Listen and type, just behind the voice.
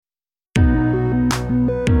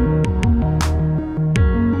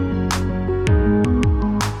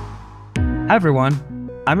Hi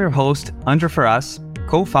everyone, I'm your host, Andre Faras,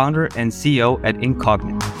 co-founder and CEO at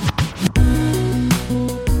Incognit.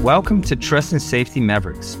 Welcome to Trust and Safety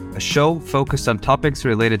Mavericks, a show focused on topics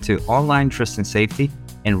related to online trust and safety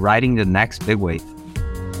and riding the next big wave.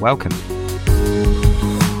 Welcome.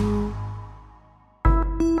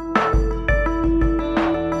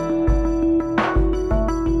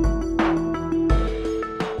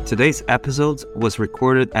 Today's episode was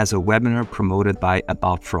recorded as a webinar promoted by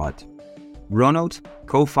About Fraud. Ronald,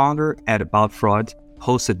 co-founder at About Fraud,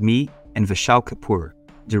 hosted me and Vishal Kapoor,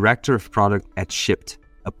 director of product at Shipt,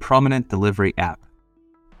 a prominent delivery app.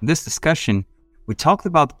 In this discussion, we talked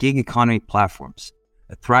about gig economy platforms,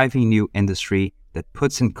 a thriving new industry that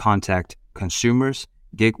puts in contact consumers,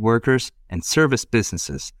 gig workers, and service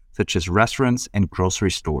businesses such as restaurants and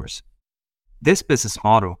grocery stores. This business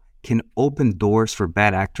model can open doors for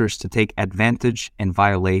bad actors to take advantage and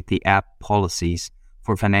violate the app policies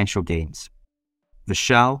for financial gains.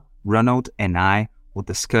 Vishal, Ronald, and I will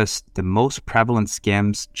discuss the most prevalent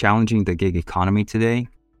scams challenging the gig economy today,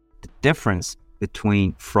 the difference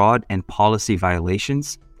between fraud and policy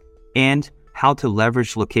violations, and how to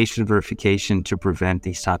leverage location verification to prevent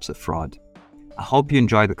these types of fraud. I hope you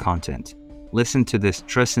enjoy the content. Listen to this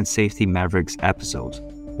Trust and Safety Mavericks episode.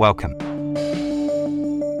 Welcome.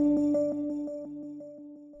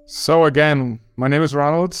 So again, my name is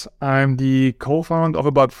Ronald. I'm the co-founder of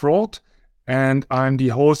About Fraud, and I'm the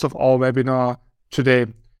host of our webinar today,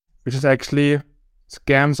 which is actually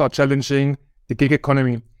Scams Are Challenging the Gig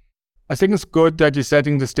Economy. I think it's good that you're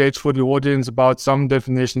setting the stage for the audience about some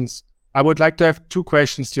definitions. I would like to have two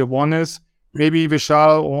questions here. One is, maybe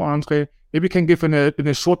Vishal or Andre, maybe can give in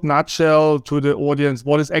a short nutshell to the audience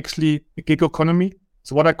what is actually a gig economy.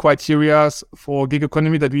 So what are criteria for gig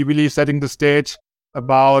economy that we really setting the stage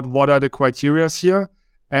about what are the criteria here.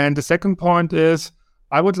 And the second point is,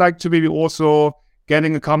 I would like to maybe also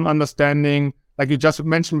getting a common understanding, like you just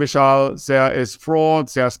mentioned, Vishal, there is fraud,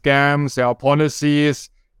 there are scams, there are policies.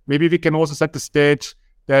 Maybe we can also set the stage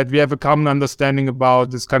that we have a common understanding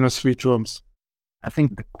about this kind of three terms. I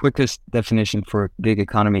think the quickest definition for gig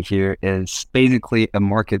economy here is basically a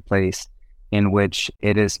marketplace in which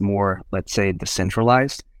it is more, let's say,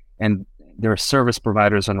 decentralized. And there are service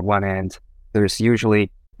providers on the one end. There's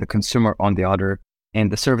usually the consumer on the other,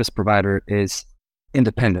 and the service provider is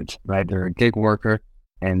independent, right? They're a gig worker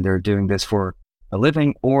and they're doing this for a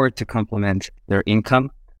living or to complement their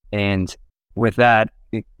income. And with that,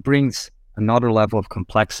 it brings another level of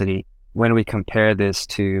complexity when we compare this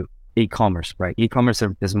to e-commerce, right? E-commerce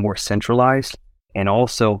is more centralized, and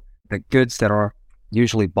also the goods that are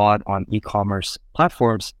usually bought on e-commerce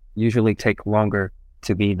platforms usually take longer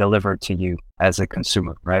to be delivered to you as a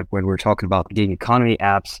consumer, right? When we're talking about gig economy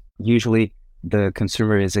apps, usually the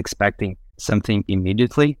consumer is expecting something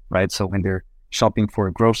immediately, right? So when they're shopping for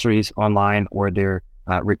groceries online, or they're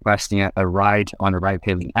requesting a ride on a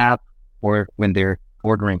ride-hailing app, or when they're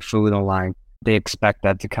ordering food online, they expect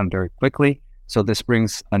that to come very quickly. So this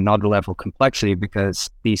brings another level of complexity because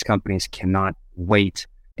these companies cannot wait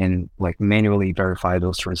and manually verify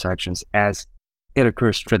those transactions as it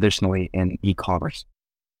occurs traditionally in e-commerce.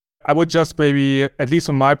 I would just maybe, at least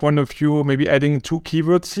from my point of view, maybe adding two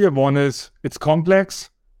keywords here. One is it's complex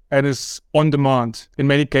and it's on demand in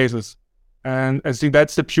many cases. And I think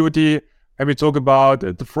that's the beauty when we talk about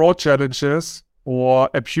the fraud challenges or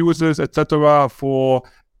abuses, etc. for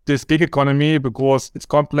this gig economy, because it's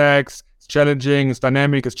complex, it's challenging, it's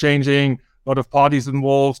dynamic, it's changing, a lot of parties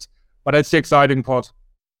involved. But that's the exciting part.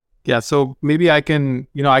 Yeah, so maybe I can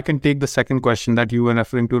take the second question that you were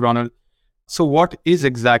referring to, Ronald. So what is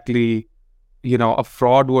exactly, a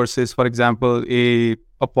fraud versus, for example, a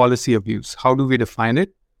policy abuse? How do we define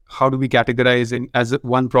it? How do we categorize it as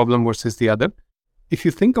one problem versus the other? If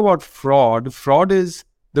you think about fraud is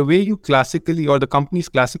the way you classically, or the companies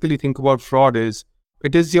classically think about fraud is,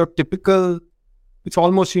 it is your typical, it's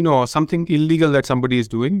almost, something illegal that somebody is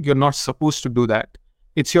doing. You're not supposed to do that.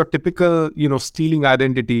 It's your typical, stealing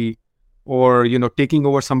identity, or, taking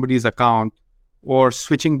over somebody's account, or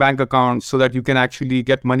switching bank accounts so that you can actually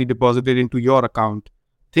get money deposited into your account.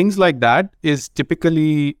 Things like that is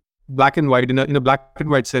typically black and white, in a black and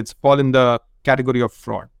white sense, fall in the category of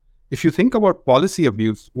fraud. If you think about policy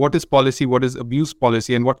abuse, what is policy, what is abuse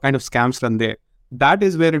policy, and what kind of scams run there, that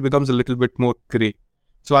is where it becomes a little bit more gray.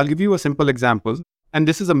 So I'll give you a simple example, and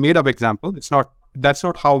this is a made up example. That's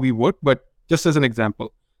not how we work, but just as an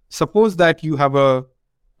example, suppose that you have a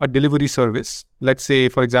delivery service, let's say,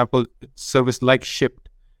 for example, service like Shipt,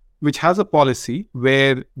 which has a policy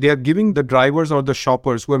where they are giving the drivers or the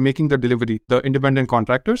shoppers who are making the delivery, the independent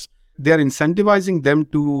contractors, they are incentivizing them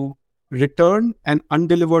to return an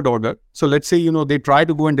undelivered order. So let's say, they try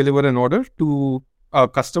to go and deliver an order to a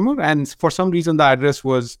customer, and for some reason the address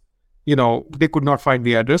was, they could not find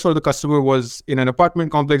the address, or the customer was in an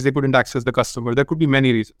apartment complex, they couldn't access the customer. There could be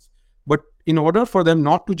many reasons. But in order for them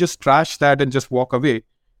not to just trash that and just walk away,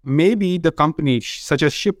 maybe the company, such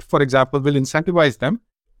as Shipt, for example, will incentivize them.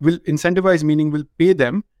 Will incentivize meaning will pay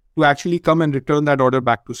them to actually come and return that order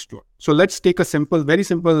back to store. So let's take a very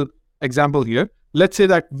simple example here. Let's say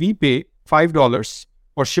that we pay $5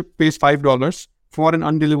 or Shipt pays $5 for an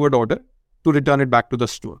undelivered order to return it back to the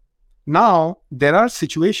store. Now, there are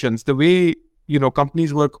situations, the way,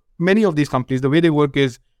 companies work, many of these companies, the way they work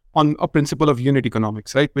is on a principle of unit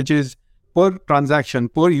economics, right? Which is per transaction,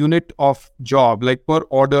 per unit of job, like per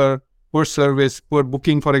order, per service, per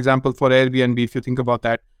booking, for example, for Airbnb, if you think about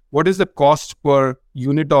that, what is the cost per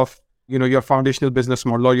unit of, your foundational business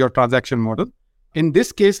model or your transaction model? In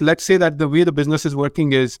this case, let's say that the way the business is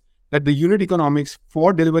working is that the unit economics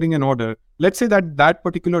for delivering an order, let's say that that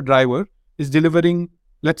particular driver is delivering,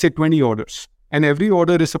 let's say 20 orders, and every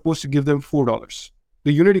order is supposed to give them $4.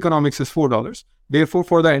 The unit economics is $4. Therefore,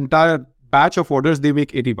 for the entire batch of orders, they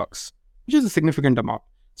make $80, which is a significant amount.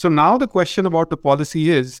 So now the question about the policy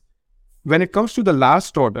is, when it comes to the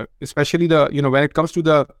last order, especially when it comes to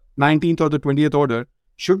the 19th or the 20th order,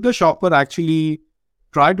 should the shopper actually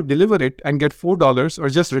try to deliver it and get $4 or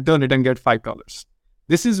just return it and get $5?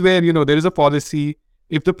 This is where, there is a policy.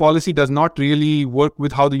 If the policy does not really work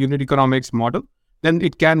with how the unit economics model, then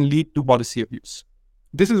it can lead to policy abuse.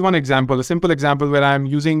 This is one example, a simple example where I'm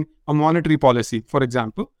using a monetary policy, for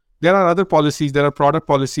example. There are other policies, there are product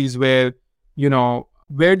policies where,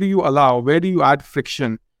 where do you allow, where do you add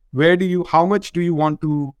friction? How much do you want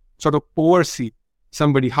to sort of oversee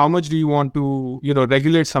somebody? How much do you want to,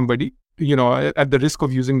 regulate somebody, at the risk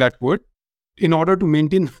of using that word, in order to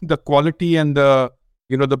maintain the quality and the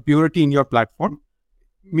purity in your platform?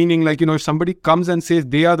 Meaning, like, if somebody comes and says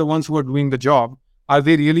they are the ones who are doing the job, are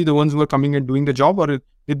they really the ones who are coming and doing the job, or did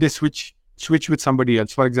they switch with somebody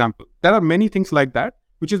else, for example? There are many things like that,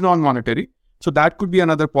 which is non-monetary. So that could be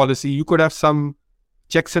another policy. You could have some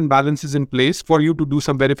checks and balances in place for you to do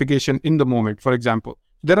some verification in the moment, for example.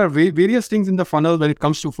 There are various things in the funnel when it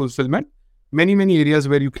comes to fulfillment, many areas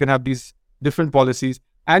where you can have these different policies.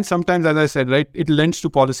 And sometimes, as I said, right, it lends to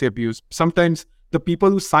policy abuse. Sometimes the people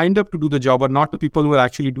who signed up to do the job are not the people who are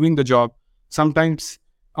actually doing the job. Sometimes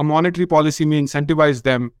a monetary policy may incentivize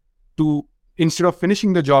them to, instead of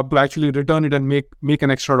finishing the job, to actually return it and make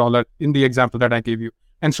an extra dollar in the example that I gave you,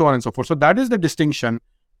 and so on and so forth. So that is the distinction.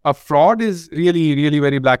 A fraud is really, really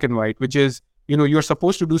very black and white, which is, you're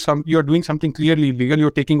supposed to you're doing something clearly illegal.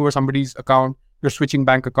 You're taking over somebody's account, you're switching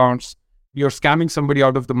bank accounts, you're scamming somebody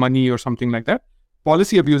out of the money or something like that.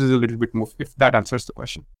 Policy abuse is a little bit more, if that answers the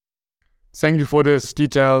question. Thank you for this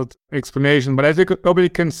detailed explanation. But as you probably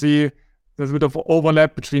can see, there's a bit of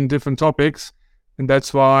overlap between different topics. And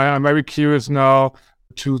that's why I'm very curious now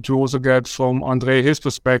to also get from Andre his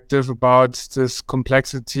perspective about this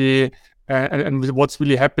complexity and what's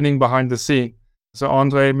really happening behind the scene. So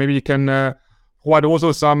Andre, maybe you can provide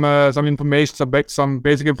also some information, some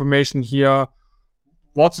basic information here.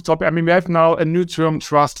 What's the topic? I mean, we have now a new term,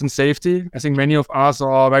 trust and safety. I think many of us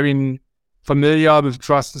are very familiar with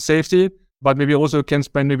trust and safety, but maybe also can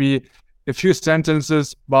spend maybe a few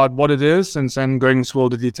sentences about what it is and then going through all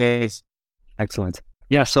the details. Excellent.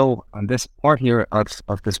 Yeah, so on this part here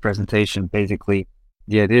of this presentation, basically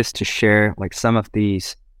the idea is to share like some of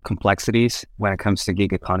these complexities when it comes to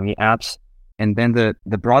gig economy apps. And then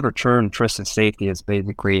the broader term, trust and safety, is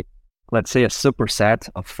basically, let's say, a superset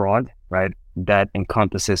of fraud, right? That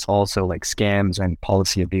encompasses also like scams and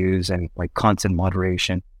policy abuse and like content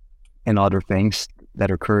moderation and other things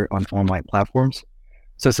that occur on online platforms.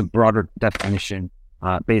 So it's a broader definition,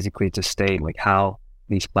 basically to state like how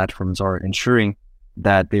these platforms are ensuring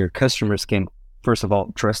that their customers can, first of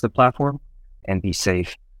all, trust the platform and be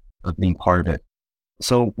safe of being part of it.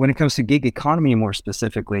 So when it comes to gig economy, more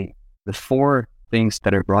specifically, the four things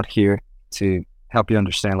that are brought here to help you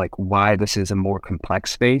understand like why this is a more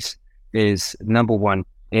complex space is, number one,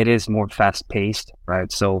 it is more fast-paced,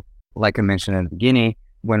 right? So like I mentioned in the beginning,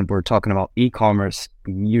 when we're talking about e-commerce,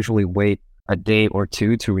 we usually wait a day or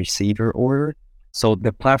two to receive your order. So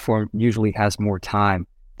the platform usually has more time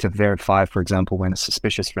to verify, for example, when a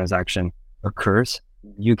suspicious transaction occurs.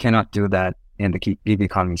 You cannot do that in the gig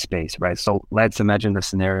economy space, right? So let's imagine the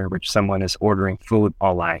scenario in which someone is ordering food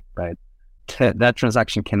online, right? That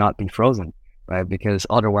transaction cannot be frozen, right? Because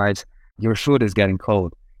otherwise your food is getting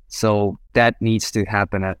cold. So that needs to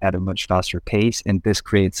happen at a much faster pace. And this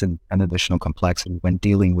creates an additional complexity when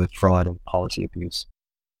dealing with fraud and policy abuse.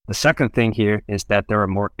 The second thing here is that there are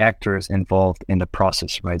more actors involved in the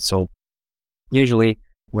process, right? So usually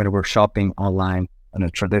when we're shopping online on a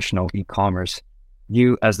traditional e-commerce,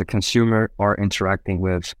 you as the consumer are interacting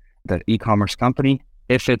with the e-commerce company.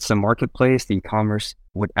 If it's a marketplace, the e-commerce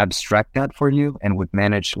would abstract that for you and would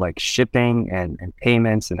manage like shipping and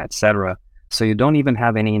payments and etc. So you don't even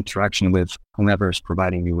have any interaction with whomever is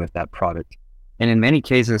providing you with that product. And in many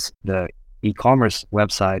cases, the e-commerce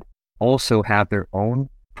website also have their own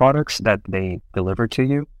products that they deliver to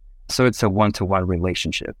you. So it's a one-to-one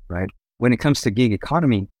relationship, right? When it comes to gig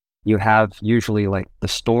economy, you have usually like the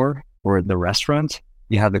store or the restaurant,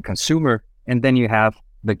 you have the consumer, and then you have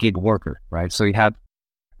the gig worker, right? So you have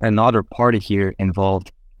another party here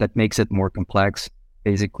involved that makes it more complex.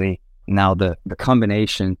 Basically, now the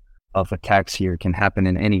combination of attacks here can happen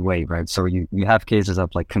in any way, right? So you have cases of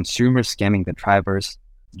like consumers scamming the drivers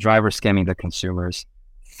scamming the consumers,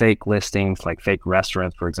 fake listings like fake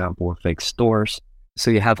restaurants, for example, or fake stores. So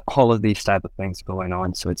you have all of these type of things going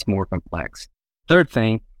on. So it's more complex. Third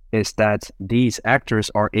thing is that these actors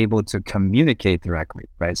are able to communicate directly,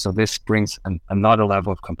 right? So this brings another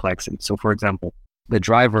level of complexity. So for example, the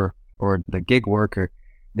driver or the gig worker,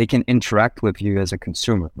 they can interact with you as a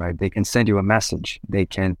consumer, right? They can send you a message. They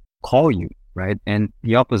can call you, right? And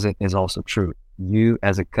the opposite is also true. You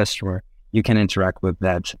as a customer, you can interact with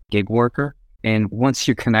that gig worker. And once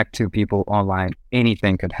you connect to people online,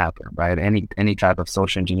 anything could happen, right? Any type of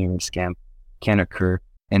social engineering scam can occur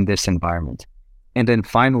in this environment. And then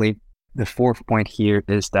finally, the fourth point here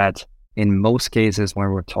is that in most cases,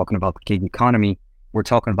 when we're talking about the gig economy, we're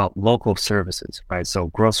talking about local services, right? So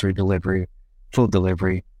grocery delivery, food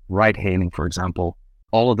delivery, ride hailing, for example,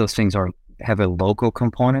 all of those things have a local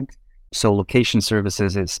component. So location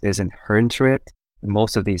services is inherent to it.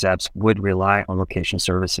 Most of these apps would rely on location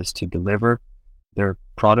services to deliver their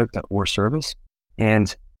product or service.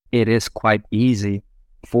 And it is quite easy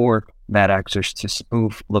for bad actors to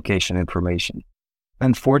spoof location information.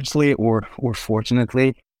 Unfortunately, or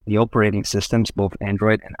fortunately, the operating systems, both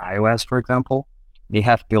Android and iOS, for example, they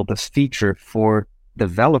have built this feature for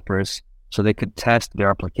developers so they could test their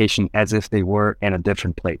application as if they were in a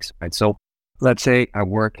different place, right? So let's say I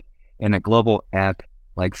work in a global app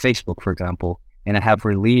like Facebook, for example, and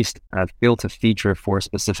I've built a feature for a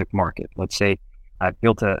specific market. Let's say I've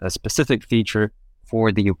built a specific feature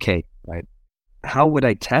for the UK, right? How would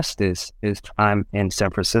I test this if I'm in San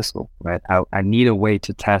Francisco, right? I need a way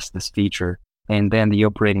to test this feature, and then the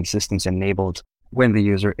operating system's enabled when the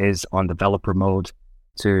user is on developer mode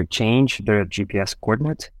to change their GPS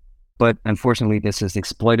coordinate. But unfortunately, this is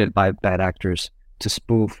exploited by bad actors to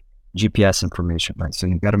spoof GPS information, right? So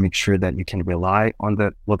you've got to make sure that you can rely on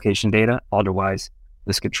the location data. Otherwise,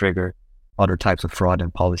 this could trigger other types of fraud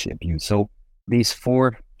and policy abuse. So these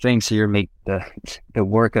four things here make the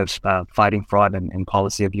work of fighting fraud and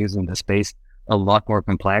policy abuse in the space a lot more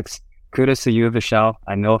complex. Kudos to you, Vishal.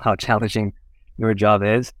 I know how challenging your job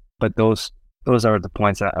is, but those are the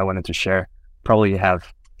points that I wanted to share. Probably you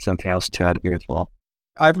have something else to add here as well.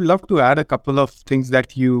 I would love to add a couple of things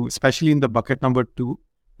that you, especially in the bucket number 2,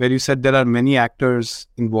 where you said there are many actors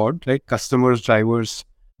involved, right? Customers, drivers,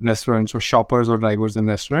 restaurants, or shoppers or drivers in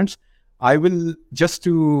restaurants. I will, just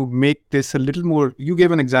to make this a little more, you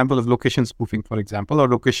gave an example of location spoofing, for example, or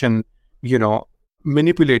location,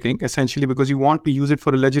 manipulating essentially because you want to use it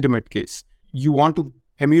for a legitimate case. You want to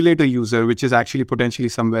emulate a user, which is actually potentially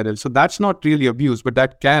somewhere else. So that's not really abuse, but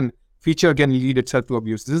that feature can lead itself to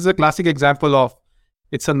abuse. This is a classic example of,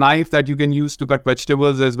 it's a knife that you can use to cut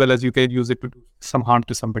vegetables as well as you can use it to do some harm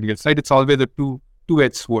to somebody else, right? It's always a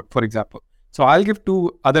two-edged sword, for example. So I'll give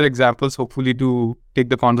 2 other examples, hopefully to take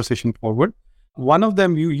the conversation forward. One of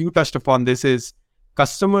them, you touched upon this, is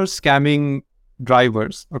customers scamming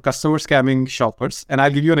drivers or customers scamming shoppers. And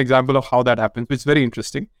I'll give you an example of how that happens, which is very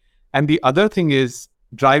interesting. And the other thing is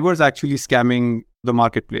drivers actually scamming the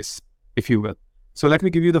marketplace, if you will. So let me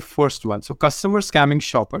give you the first one. So customers scamming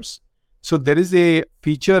shoppers. So there is a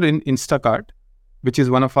feature in Instacart, which is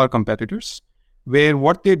one of our competitors, where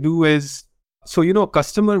what they do is, so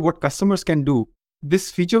what customers can do,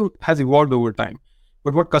 this feature has evolved over time.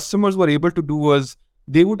 But what customers were able to do was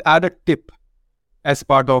they would add a tip as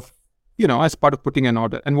part of putting an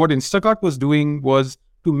order. And what Instacart was doing was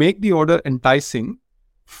to make the order enticing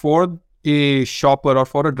for a shopper or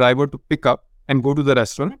for a driver to pick up and go to the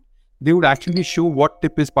restaurant. They would actually show what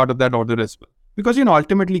tip is part of that order as well. Because,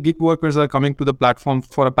 ultimately gig workers are coming to the platform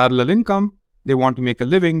for a parallel income. They want to make a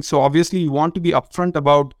living. So obviously you want to be upfront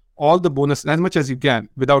about all the bonuses as much as you can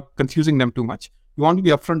without confusing them too much. You want to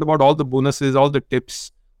be upfront about all the bonuses, all the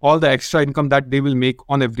tips, all the extra income that they will make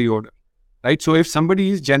on every order, right? So if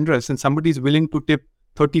somebody is generous and somebody is willing to tip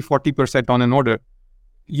 30, 40% on an order,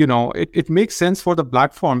 it makes sense for the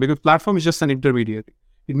platform, because platform is just an intermediary.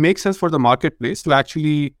 It makes sense for the marketplace to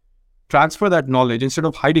actually transfer that knowledge instead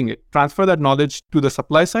of hiding it. Transfer that knowledge to the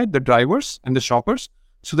supply side, the drivers and the shoppers,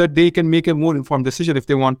 so that they can make a more informed decision if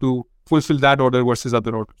they want to fulfill that order versus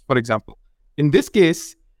other orders, for example. In this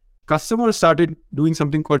case, customers started doing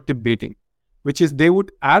something called tip baiting, which is they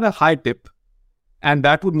would add a high tip, and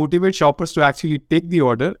that would motivate shoppers to actually take the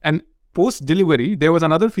order. And post-delivery, there was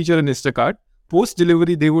another feature in Instacart.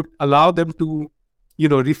 Post-delivery, they would allow them to,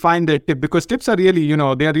 refine their tip, because tips are really,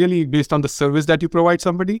 they are really based on the service that you provide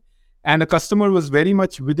somebody. And a customer was very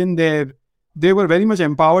much they were very much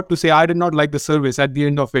empowered to say, I did not like the service at the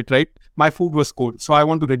end of it, right? My food was cold, so I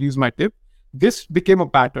want to reduce my tip. This became a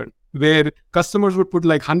pattern where customers would put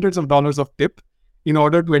like hundreds of dollars of tip in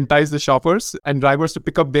order to entice the shoppers and drivers to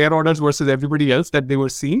pick up their orders versus everybody else that they were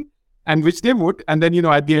seeing, and which they would. And then,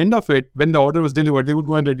 at the end of it, when the order was delivered, they would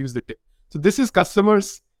go and reduce the tip. So this is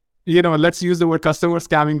customers, let's use the word customer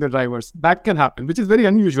scamming the drivers. That can happen, which is very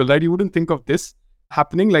unusual, right? You wouldn't think of this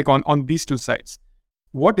happening like on these two sides.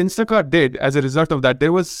 What Instacart did as a result of that,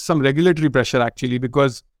 there was some regulatory pressure actually,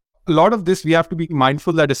 because a lot of this, we have to be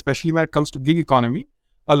mindful that, especially when it comes to gig economy,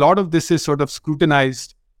 a lot of this is sort of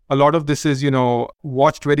scrutinized. A lot of this is,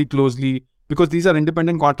 watched very closely, because these are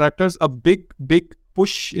independent contractors. A big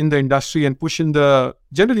push in the industry and push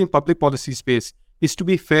generally in public policy space is to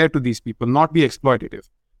be fair to these people, not be exploitative,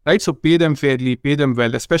 right? So pay them fairly, pay them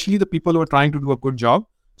well, especially the people who are trying to do a good job.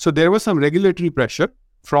 So there was some regulatory pressure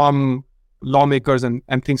from lawmakers and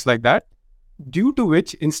things like that, due to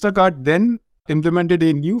which Instacart then implemented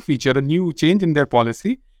a new feature, a new change in their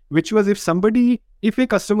policy, which was if a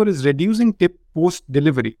customer is reducing tip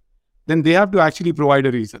post-delivery, then they have to actually provide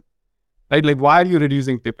a reason, right? Like, why are you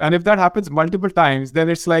reducing tip? And if that happens multiple times, then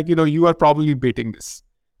it's like, you are probably baiting this,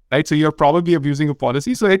 right? So you're probably abusing a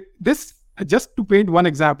policy. So this, just to paint one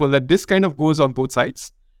example, that this kind of goes on both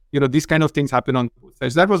sides. These kind of things happen on both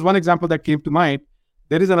sides. That was one example that came to mind.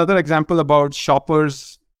 There is another example about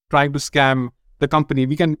shoppers trying to scam the company.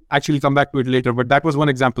 We can actually come back to it later, but that was one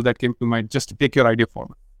example that came to mind, just to take your idea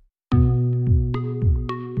forward.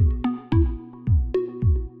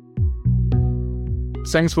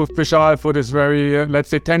 Thanks for Vishal for this very, let's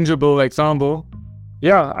say, tangible example.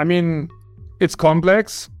 Yeah, I mean, it's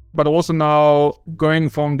complex, but also now going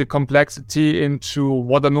from the complexity into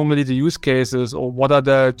what are normally the use cases, or what are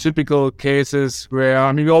the typical cases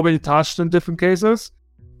where, we already touched on different cases,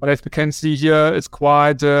 but as we can see here, it's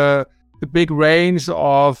quite a big range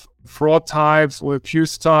of fraud types or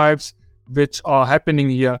abuse types which are happening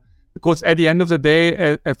here. Because at the end of the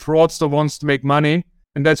day, a fraudster wants to make money.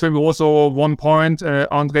 And that's maybe also one point,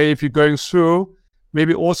 Andre, if you're going through,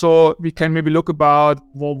 maybe also we can maybe look about,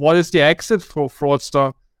 well, what is the exit for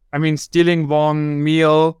fraudster? Stealing one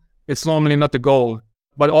meal, it's normally not the goal,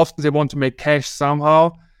 but often they want to make cash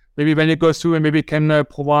somehow. Maybe when it goes through and maybe can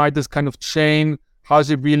provide this kind of chain, how's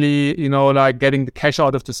it really, getting the cash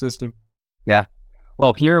out of the system? Yeah.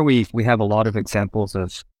 Well, here we have a lot of examples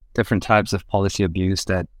of different types of policy abuse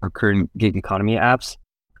that occur in gig economy apps.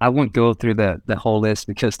 I won't go through the whole list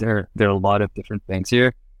because there are a lot of different things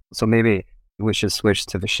here. So maybe we should switch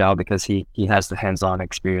to Vishal, because he has the hands-on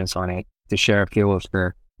experience on it, to share a few of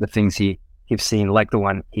the things he's seen, like the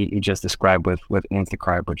one he just described with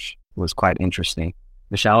Instacart, which was quite interesting.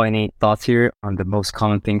 Vishal, any thoughts here on the most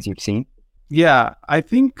common things you've seen? Yeah, I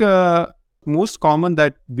think most common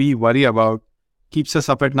that we worry about, keeps us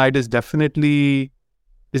up at night, is definitely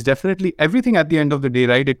everything at the end of the day,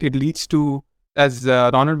 right? It leads to, as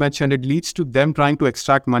Ronald mentioned, it leads to them trying to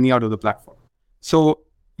extract money out of the platform. So,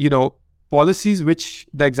 policies, which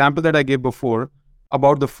the example that I gave before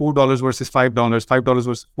about the $4 versus $5, $5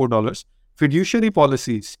 versus $4, fiduciary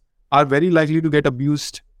policies are very likely to get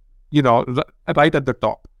abused, right at the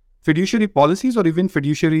top. Fiduciary policies, or even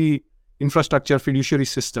fiduciary infrastructure, fiduciary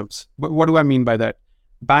systems. But what do I mean by that?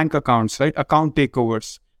 Bank accounts, right? Account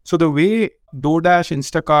takeovers. So the way DoorDash,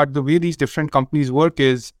 Instacart, the way these different companies work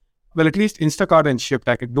is, well, at least Instacart and Shipt,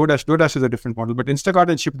 DoorDash is a different model, but Instacart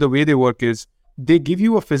and Shipt, the way they work is, they give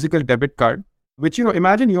you a physical debit card, which,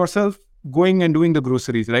 imagine yourself going and doing the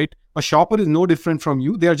groceries, right? A shopper is no different from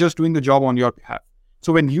you. They are just doing the job on your behalf.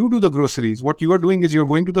 So when you do the groceries, what you are doing is you're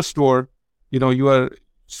going to the store, you are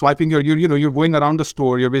swiping you're going around the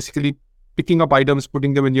store. You're basically picking up items,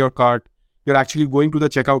 putting them in your cart. You're actually going to the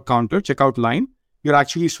checkout counter, checkout line. You're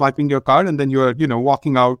actually swiping your card, and then you're,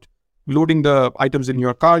 walking out, loading the items in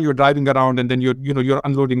your car. You're driving around, and then you're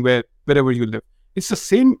unloading wherever you live. It's the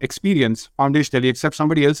same experience foundationally, except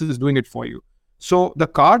somebody else is doing it for you. So the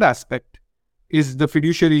card aspect is the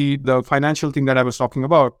fiduciary, the financial thing that I was talking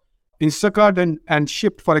about. Instacart and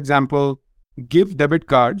Shipt, for example, give debit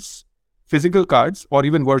cards, physical cards, or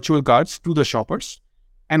even virtual cards to the shoppers.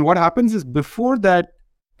 And what happens is before that,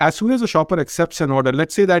 as soon as a shopper accepts an order,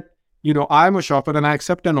 let's say that, I'm a shopper and I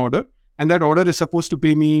accept an order, and that order is supposed to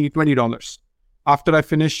pay me $20. After I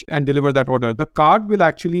finish and deliver that order, the card will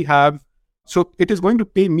actually so it is going to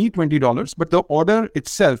pay me $20, but the order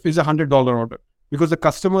itself is a $100 order because the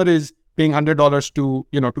customer is paying $100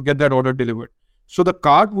 to get that order delivered. So the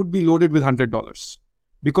card would be loaded with $100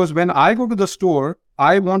 because when I go to the store,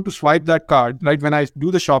 I want to swipe that card, right? When I do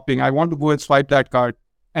the shopping, I want to go and swipe that card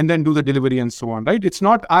and then do the delivery and so on, right? This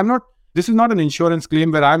is not an insurance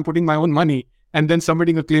claim where I'm putting my own money and then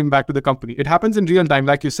submitting a claim back to the company. It happens in real time.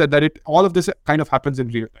 Like you said, that all of this kind of happens in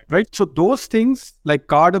real time, right? So those things like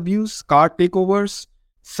card abuse, card takeovers,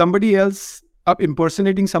 somebody else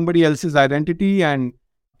impersonating somebody else's identity and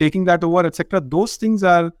taking that over, etc., those things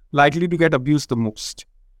are likely to get abused the most.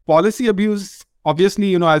 Policy abuse,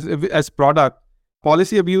 obviously, as product,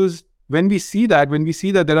 policy abuse, when we see that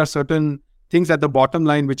there are certain things at the bottom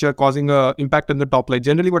line which are causing an impact on the top line,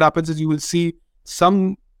 generally what happens is you will see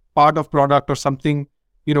some part of product or something,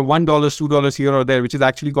 $1, $2 here or there, which is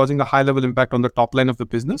actually causing a high level impact on the top line of the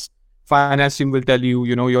business. Finance team will tell you,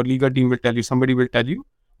 your legal team will tell you, somebody will tell you.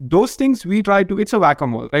 Those things it's a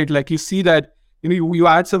whack-a-mole, right? Like you see that, you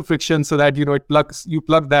add some friction so that, you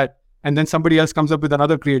plug that, and then somebody else comes up with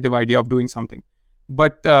another creative idea of doing something.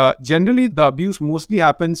 But generally, the abuse mostly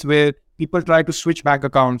happens where people try to switch bank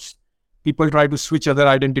accounts, people try to switch other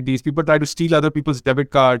identities, people try to steal other people's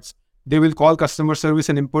debit cards. They will call customer service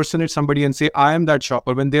and impersonate somebody and say, I am that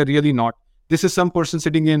shopper, when they're really not. This is some person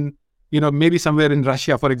sitting in, maybe somewhere in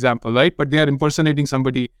Russia, for example, right? But they are impersonating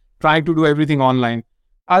somebody, trying to do everything online.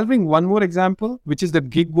 I'll bring one more example, which is the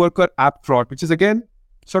gig worker app fraud, which is again,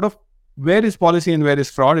 sort of where is policy and where is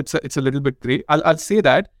fraud? It's a little bit gray. I'll say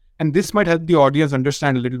that, and this might help the audience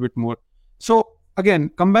understand a little bit more. So again,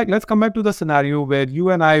 let's come back to the scenario where you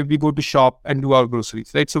and I, we go to shop and do our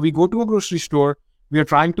groceries, right? So we go to a grocery store, we are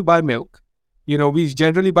trying to buy milk. We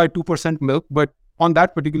generally buy 2% milk, but on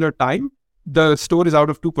that particular time, the store is out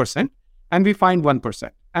of 2% and we find 1%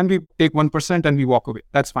 and we take 1% and we walk away.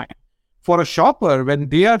 That's fine. For a shopper, when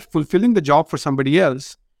they are fulfilling the job for somebody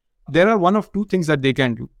else, there are one of two things that they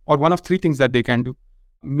can do, or one of three things that they can do.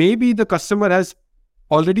 Maybe the customer has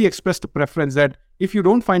already expressed a preference that if you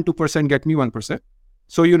don't find 2%, get me 1%.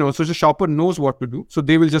 So, so the shopper knows what to do. So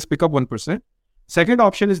they will just pick up 1%. Second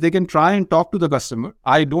option is they can try and talk to the customer.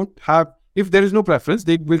 If there is no preference,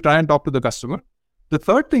 they will try and talk to the customer. The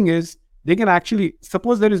third thing is they can actually,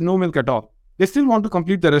 suppose there is no milk at all. They still want to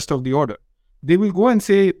complete the rest of the order. They will go and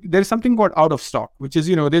say, there's something called out of stock, which is,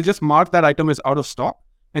 they'll just mark that item as out of stock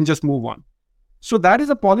and just move on. So that is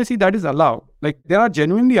a policy that is allowed. Like there are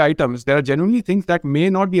genuinely things that may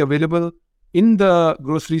not be available in the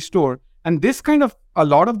grocery store. And a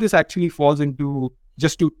lot of this actually falls into,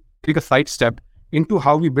 just to take a side step, into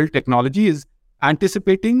how we build technology is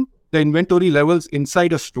anticipating the inventory levels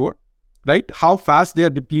inside a store, right? How fast they are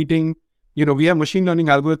depleting. We have machine learning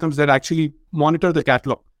algorithms that actually monitor the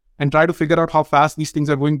catalog and try to figure out how fast these things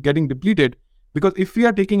are getting depleted. Because if we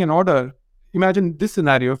are taking an order, imagine this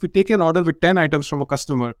scenario, if we take an order with 10 items from a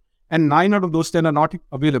customer and 9 out of those 10 are not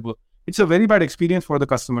available, it's a very bad experience for the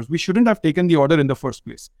customers. We shouldn't have taken the order in the first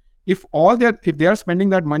place. If they are spending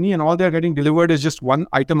that money and all they're getting delivered is just 1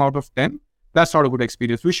 item out of 10, that's not a good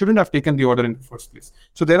experience. We shouldn't have taken the order in the first place.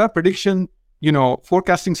 So there are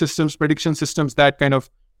forecasting systems, prediction systems that kind of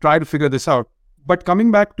try to figure this out. But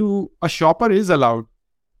coming back to a shopper is allowed,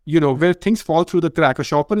 where things fall through the crack, a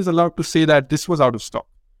shopper is allowed to say that this was out of stock,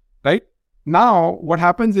 right? Now, what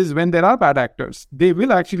happens is when there are bad actors, they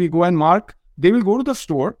will actually go and they will go to the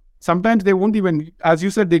store. Sometimes they won't even, as you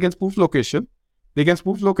said, they can spoof location. They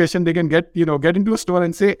can get into a store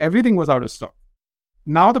and say everything was out of stock.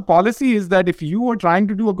 Now, the policy is that if you are trying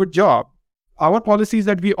to do a good job, our policy is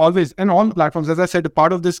that we always, and all platforms, as I said,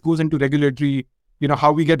 part of this goes into regulatory,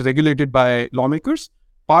 how we get regulated by lawmakers.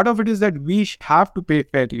 Part of it is that we have to pay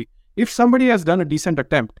fairly. If somebody has done a decent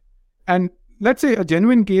attempt, and let's say a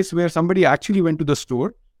genuine case where somebody actually went to the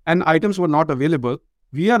store and items were not available,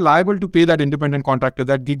 we are liable to pay that independent contractor,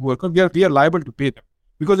 that gig worker. We are liable to pay them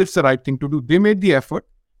because it's the right thing to do. They made the effort,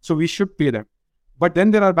 so we should pay them. But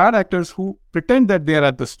then there are bad actors who pretend that they are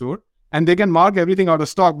at the store and they can mark everything out of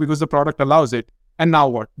stock because the product allows it. And now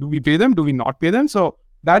what? Do we pay them? Do we not pay them? So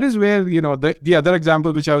that is where, the other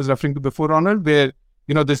example which I was referring to before, Ronald, where,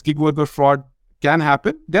 this gig worker fraud can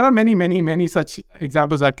happen. There are many, many, many such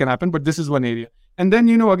examples that can happen, but this is one area. And then,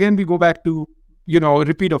 again, we go back to,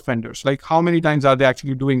 repeat offenders. Like how many times are they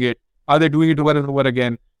actually doing it? Are they doing it over and over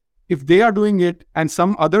again? if they are doing it and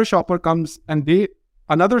some other shopper comes and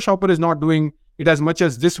another shopper is not doing it as much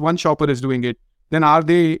as this one shopper is doing it, then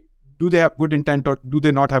do they have good intent or do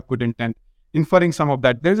they not have good intent? Inferring some of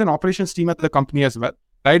that. There's an operations team at the company as well,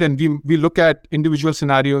 right? And we look at individual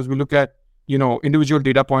scenarios, we look at, individual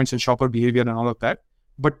data points and shopper behavior and all of that.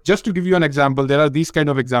 But just to give you an example, there are these kind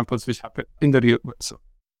of examples which happen in the real world. So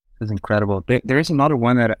it's incredible. There is another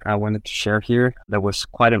one that I wanted to share here that was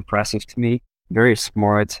quite impressive to me. Very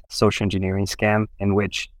smart social engineering scam in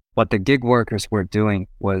which what the gig workers were doing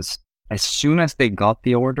was, as soon as they got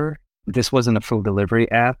the order, this wasn't a food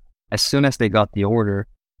delivery app. As soon as they got the order,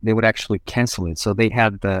 they would actually cancel it. So they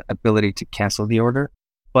had the ability to cancel the order,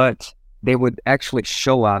 but they would actually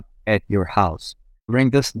show up at your house,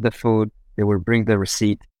 bring the food, they would bring the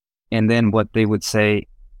receipt. And then what they would say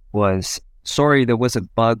was, sorry, there was a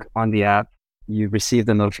bug on the app. You received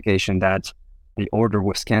a notification that the order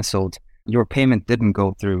was canceled. Your payment didn't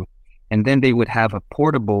go through. And then they would have a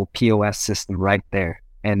portable POS system right there.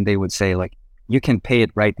 And they would say like, you can pay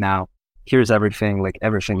it right now. Here's everything, like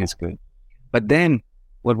everything is good. But then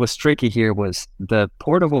what was tricky here was the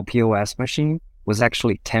portable POS machine was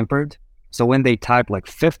actually tempered. So when they typed like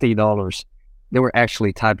 $50, they were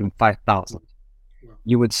actually typing 5,000. Wow.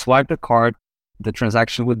 You would swipe the card, the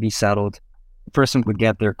transaction would be settled, the person would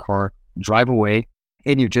get their car, drive away,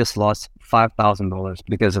 and you just lost $5,000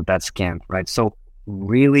 because of that scam, right? So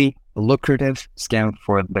really lucrative scam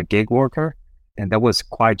for the gig worker. And that was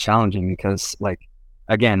quite challenging because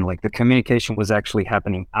the communication was actually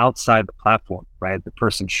happening outside the platform, right? The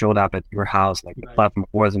person showed up at your house, the platform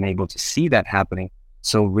wasn't able to see that happening.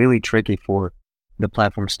 So really tricky for the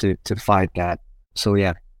platforms to fight that. So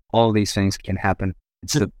yeah, all these things can happen.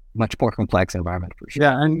 It's a much more complex environment for sure.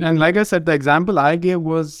 Yeah, and like I said, the example I gave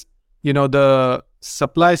was, the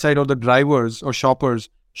supply side or the drivers or shoppers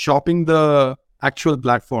shopping the actual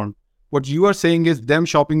platform. What you are saying is them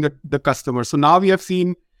shopping the customer. So now we have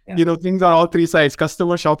seen, things on all three sides.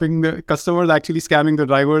 Customers shopping, the customers actually scamming the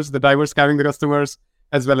drivers scamming the customers,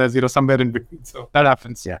 as well as, somewhere in between. So that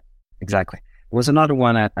happens. Yeah, exactly. There was another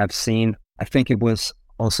one I've seen. I think it was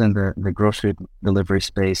also in the grocery delivery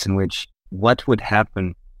space, in which what would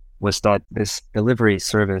happen was that this delivery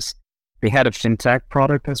service, they had a fintech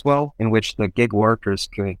product as well, in which the gig workers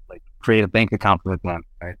could create a bank account with them,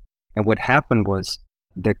 right? And what happened was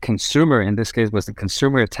the consumer, in this case, was the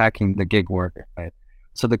consumer attacking the gig worker, right?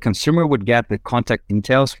 So the consumer would get the contact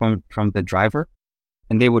details from the driver,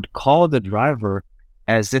 and they would call the driver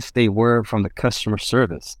as if they were from the customer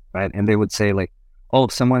service, right? And they would say oh,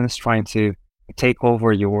 someone is trying to take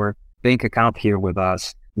over your bank account here with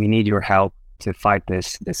us. We need your help to fight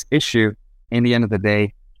this issue. In the end of the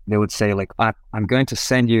day, they would say I'm going to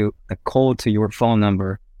send you a code to your phone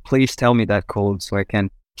number. Please tell me that code so I can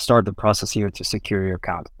start the process here to secure your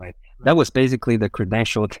account, right? That was basically the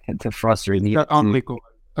credential to frustrate me.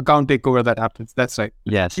 Account takeover that happens. That's right.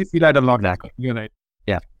 Yes. You see that a lot. Exactly. You're right.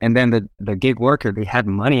 Yeah. And then the gig worker, they had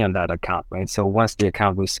money on that account, right? So once the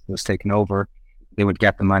account was taken over, they would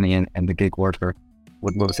get the money and the gig worker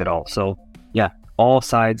would lose it all. So yeah, all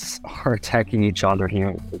sides are attacking each other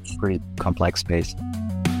here. It's a pretty complex space.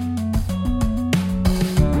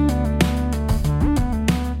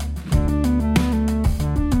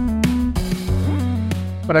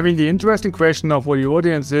 But I mean, the interesting question of what the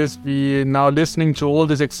audience is, we now listening to all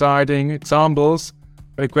these exciting examples.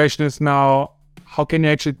 But the question is now, how can you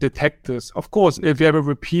actually detect this? Of course, if you have a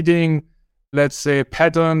repeating, let's say,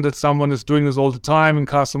 pattern that someone is doing this all the time and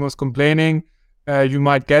customers complaining, you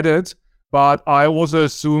might get it. But I also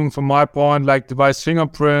assume, from my point, device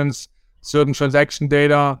fingerprints, certain transaction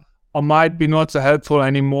data, might be not so helpful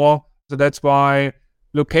anymore. So that's why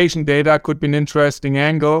location data could be an interesting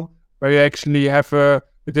angle, where you actually have a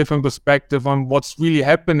different perspective on what's really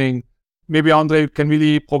happening. Maybe Andre can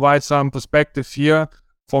really provide some perspective here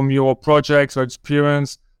from your projects or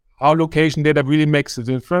experience, how location data really makes a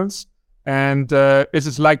difference. And is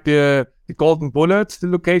it like the golden bullet, the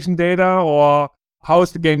location data, or how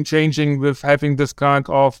is the game changing with having this kind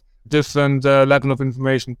of different level of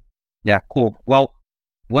information? Yeah, cool. Well,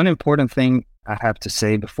 one important thing I have to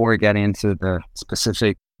say before we get into the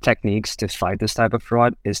specific techniques to fight this type of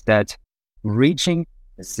fraud is that reaching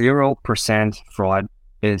 0% fraud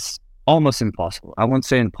is almost impossible. I won't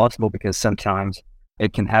say impossible because sometimes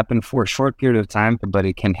it can happen for a short period of time, but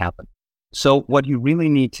it can happen. So what you really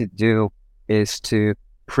need to do is to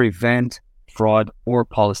prevent fraud or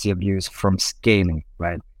policy abuse from scaling,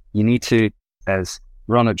 right? You need to, as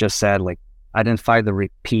Ronald just said, identify the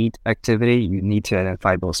repeat activity. You need to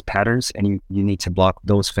identify those patterns, and you need to block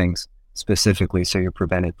those things specifically so you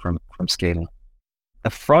prevent it from scaling. a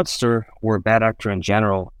fraudster or a bad actor in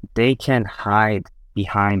general, they can hide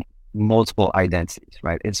behind multiple identities,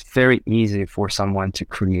 right? It's very easy for someone to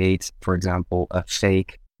create, for example, a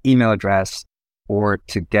fake email address, or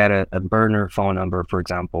to get a burner phone number, for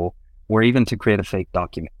example, or even to create a fake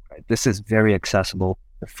document, right? This is very accessible.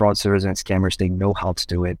 The fraudsters and scammers, they know how to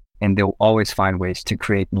do it, and they'll always find ways to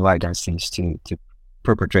create new identities to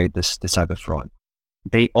perpetrate this type of fraud.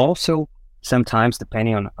 They also sometimes,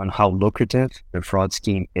 depending on how lucrative the fraud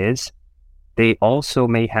scheme is, they also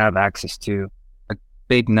may have access to a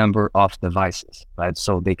big number of devices, right?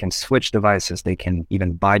 So they can switch devices, they can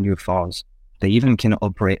even buy new phones, they even can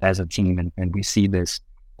operate as a team, and we see this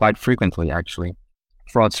quite frequently, actually.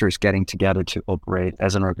 Fraudsters getting together to operate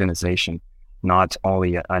as an organization, not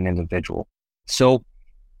only an individual. So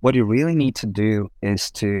what you really need to do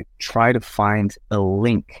is to try to find a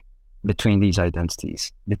link between these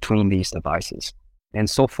identities, between these devices. And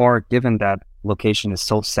so far, given that location is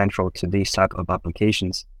so central to these type of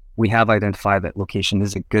applications, we have identified that location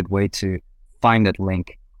is a good way to find that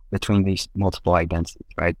link between these multiple identities,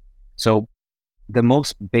 right? So the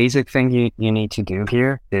most basic thing you need to do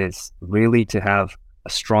here is really to have a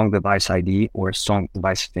strong device ID or a strong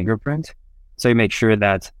device fingerprint. So you make sure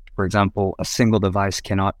that, for example, a single device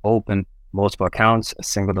cannot open multiple accounts, a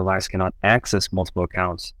single device cannot access multiple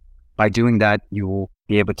accounts. By doing that, you will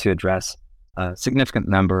be able to address a significant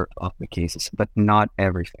number of the cases, but not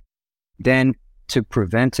everything. Then to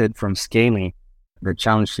prevent it from scaling, the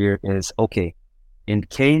challenge here is, okay, in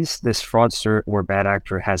case this fraudster or bad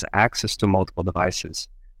actor has access to multiple devices,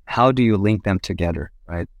 how do you link them together,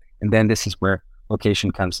 right? And then this is where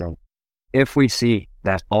location comes in. If we see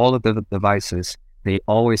that all of the devices, they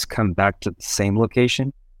always come back to the same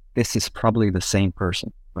location, this is probably the same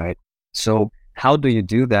person, right? So how do you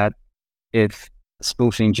do that if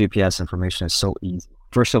spoofing GPS information is so easy?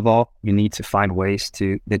 First of all, you need to find ways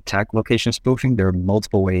to detect location spoofing. There are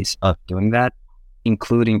multiple ways of doing that,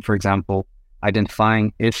 including, for example,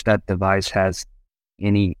 identifying if that device has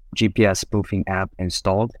any GPS spoofing app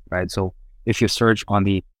installed, right? So if you search on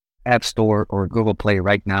the App Store or Google Play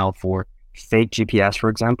right now for fake GPS, for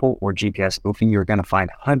example, or GPS spoofing, you're going to find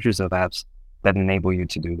hundreds of apps that enable you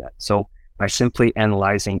to do that. So by simply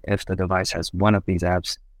analyzing if the device has one of these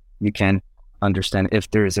apps, you can understand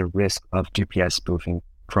if there is a risk of GPS spoofing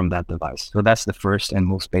from that device. So that's the first and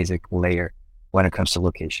most basic layer when it comes to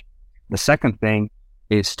location. The second thing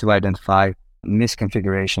is to identify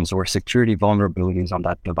misconfigurations or security vulnerabilities on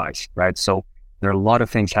that device, right? So there are a lot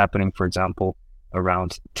of things happening, for example,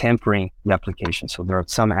 around tampering the application. So there are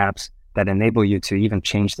some apps that enable you to even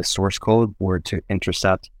change the source code or to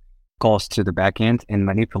intercept calls to the backend and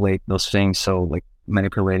manipulate those things. So like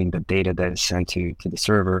manipulating the data that is sent to the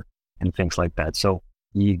server and things like that. So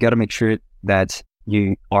you got to make sure that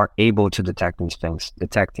you are able to detect these things,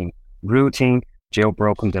 detecting routing,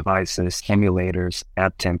 jailbroken devices, emulators,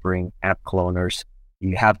 app tampering, app cloners.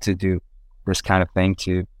 You have to do this kind of thing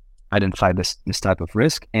to identify this type of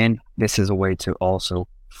risk. And this is a way to also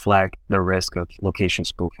flag the risk of location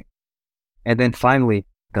spoofing. And then finally,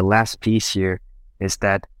 the last piece here is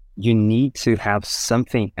that you need to have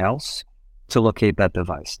something else to locate that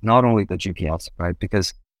device, not only the GPS, right?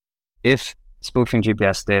 Because if spoofing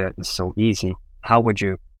GPS data is so easy, how would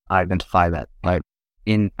you identify that, right?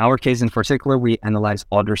 In our case in particular, we analyze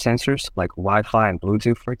other sensors like Wi-Fi and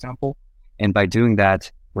Bluetooth, for example. And by doing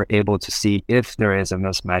that, we're able to see if there is a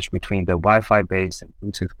mismatch between the Wi-Fi based and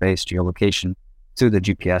Bluetooth based geolocation to the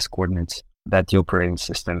GPS coordinates that the operating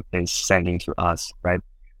system is sending to us, right?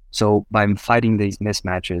 So by finding these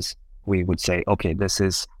mismatches, we would say, okay, this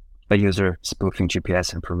is a user spoofing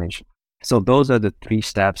GPS information. So those are the 3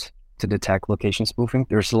 steps to detect location spoofing.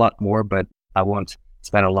 There's a lot more, but I won't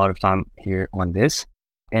spend a lot of time here on this.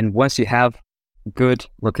 And once you have good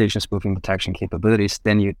location spoofing detection capabilities,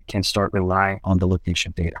 then you can start relying on the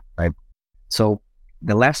location data, right? So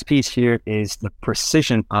the last piece here is the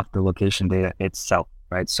precision of the location data itself,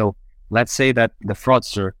 right? So let's say that the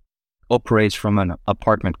fraudster operates from an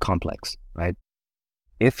apartment complex, right?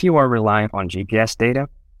 If you are relying on GPS data,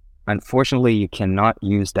 unfortunately, you cannot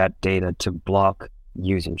use that data to block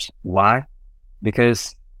users. Why?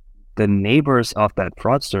 Because the neighbors of that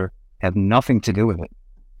fraudster have nothing to do with it.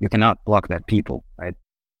 You cannot block that people, right?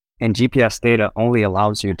 And GPS data only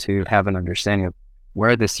allows you to have an understanding of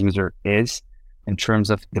where this user is in terms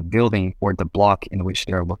of the building or the block in which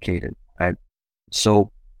they are located, right?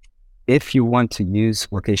 So if you want to use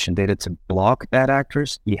location data to block bad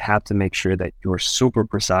actors, you have to make sure that you're super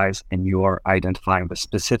precise and you are identifying the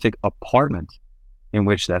specific apartment in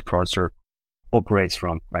which that fraudster operates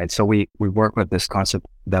from, right? So we work with this concept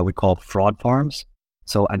that we call fraud farms.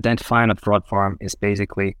 So identifying a fraud farm is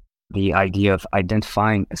basically the idea of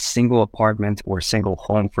identifying a single apartment or single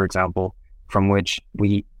home, for example, from which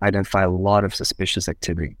we identify a lot of suspicious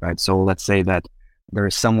activity, right? So let's say that there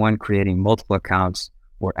is someone creating multiple accounts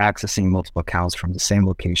or accessing multiple accounts from the same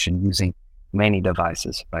location using many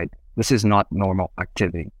devices, right? This is not normal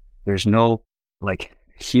activity. There's no like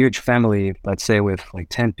huge family, let's say with like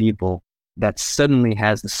 10 people, that suddenly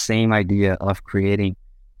has the same idea of creating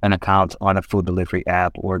an account on a food delivery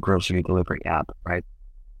app or grocery delivery app, right?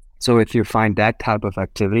 So if you find that type of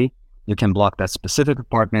activity, you can block that specific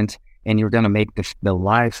apartment, and you're going to make the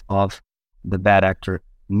life of the bad actor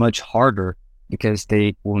much harder, because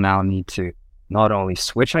they will now need to not only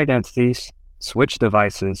switch identities, switch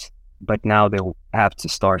devices, but now they'll have to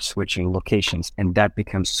start switching locations, and that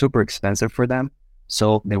becomes super expensive for them.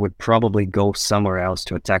 So they would probably go somewhere else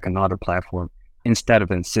to attack another platform instead of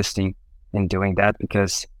insisting in doing that,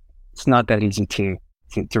 because it's not that easy to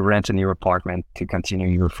rent a new apartment to continue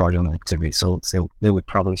your fraudulent activity. So they would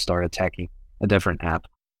probably start attacking a different app.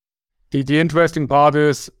 The interesting part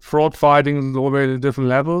is fraud fighting is already at different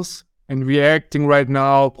levels, and reacting right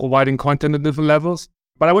now, providing content at different levels.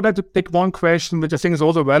 But I would like to take one question, which I think is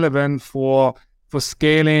also relevant for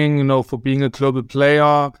scaling, for being a global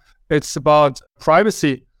player. It's about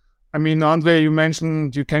privacy. I mean, Andre, you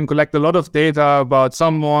mentioned you can collect a lot of data about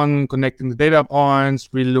someone, connecting the data points,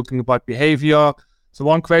 really looking about behavior. So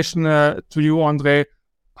one question to you, Andre,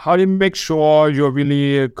 how do you make sure you're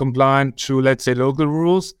really compliant to, let's say, local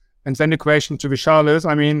rules? And then the question to Vishal is,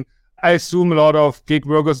 I mean, I assume a lot of gig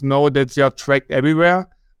workers know that they are tracked everywhere.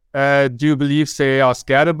 Do you believe they are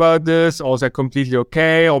scared about this, or is that completely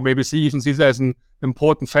okay? Or maybe they even see this as an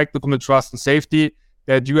important factor from the trust and safety,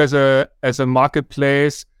 that you as a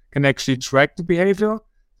marketplace can actually track the behavior? I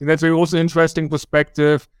think that's a also interesting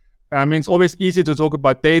perspective. I mean, it's always easy to talk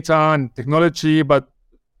about data and technology, but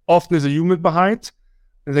often there's a human behind.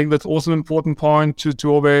 I think that's also an important point to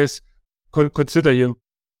always consider here.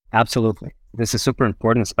 Absolutely. This is super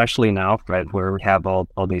important, especially now, right, where we have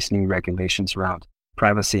all these new regulations around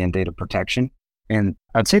privacy and data protection. And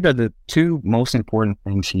I'd say that the two most important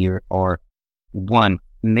things here are, one,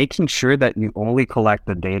 making sure that you only collect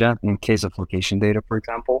the data, in case of location data, for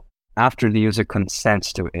example, after the user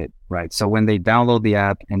consents to it, right? So when they download the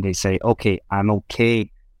app and they say, okay, I'm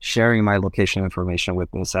okay sharing my location information with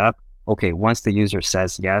this app. Okay, once the user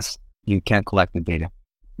says yes, you can collect the data.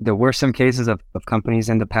 There were some cases of companies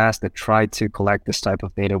in the past that tried to collect this type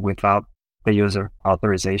of data without the user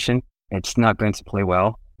authorization. It's not going to play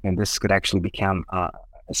well, and this could actually become a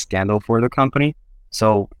scandal for the company.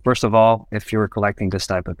 So first of all, if you're collecting this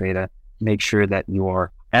type of data, make sure that you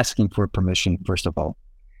are asking for permission, first of all.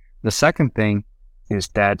 The second thing is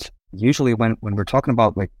that usually when we're talking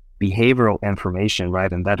about like behavioral information,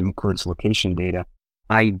 right, and that includes location data,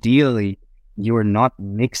 ideally, you're not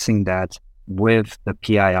mixing that with the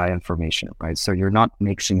PII information, right? So you're not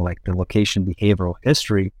mixing like the location behavioral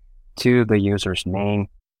history to the user's name,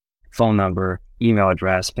 phone number, email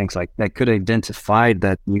address, things like that could identify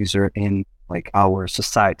that user in like our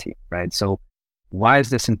society, right? So why is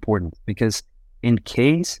this important? Because in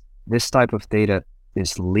case this type of data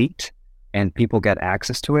is leaked and people get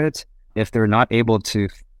access to it, if they're not able to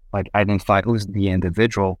like identify who's the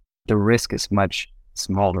individual, the risk is much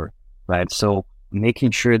smaller, right? So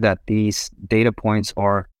making sure that these data points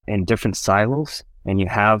are in different silos and you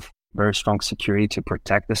have very strong security to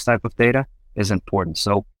protect this type of data is important.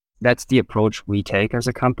 So that's the approach we take as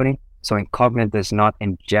a company. So Incognight does not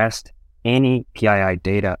ingest any PII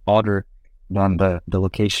data other than the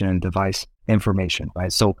location and device information,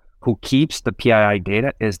 right? So who keeps the PII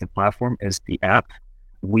data is the platform, is the app.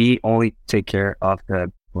 We only take care of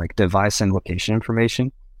the like device and location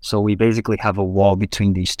information. So we basically have a wall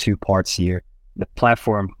between these two parts here. The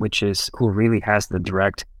platform, which is who really has the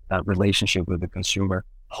direct relationship with the consumer,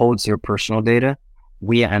 holds your personal data.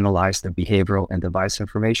 We analyze the behavioral and device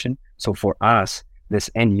information. So for us, this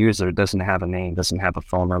end user doesn't have a name, doesn't have a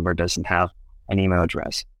phone number, doesn't have an email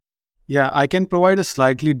address. Yeah, I can provide a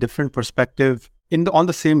slightly different perspective on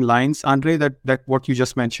the same lines, Andre, that what you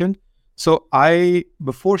just mentioned. So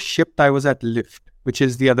before Shipt, I was at Lyft, which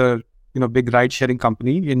is the other big ride sharing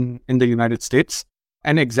company in the United States.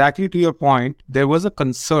 And exactly to your point, there was a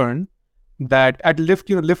concern that at Lyft,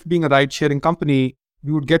 Lyft being a ride sharing company,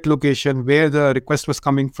 we would get location where the request was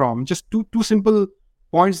coming from. Just two simple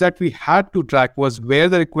points that we had to track was where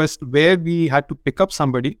we had to pick up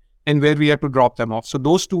somebody and where we had to drop them off. So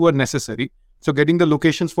those two were necessary. So getting the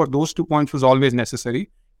locations for those 2 points was always necessary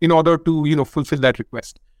in order to, fulfill that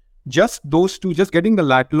request. Just those two, just getting the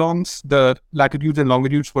latitudes and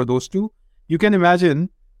longitudes for those two, you can imagine,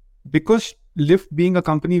 because Lyft being a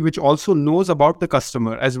company which also knows about the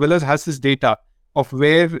customer as well as has this data of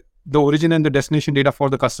where the origin and the destination data for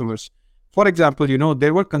the customers. For example,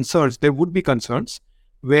 there would be concerns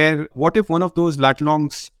where what if one of those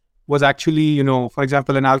lat-longs was actually, for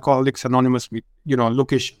example, an Alcoholics Anonymous,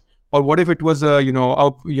 location, or what if it was a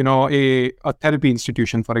therapy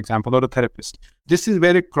institution, for example, or a therapist. This is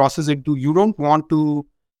where it crosses into, you don't want to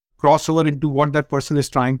cross over into what that person is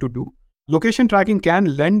trying to do. Location tracking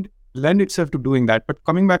can lend itself to doing that. But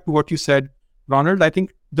coming back to what you said, Ronald, I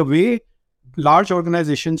think the way large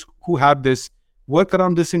organizations who have this work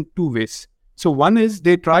around this in two ways. So one is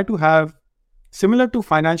they try to have, similar to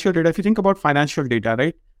financial data, if you think about financial data,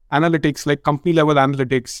 right? Analytics, like company level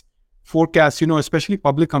analytics, forecasts, especially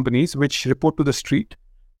public companies which report to the street.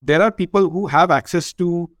 There are people who have access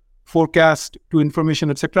to forecast, to information,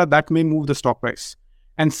 etc., that may move the stock price.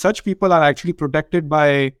 And such people are actually protected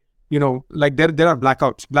by, like there are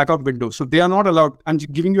blackout windows. So they are not allowed, I'm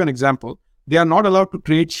giving you an example, they are not allowed to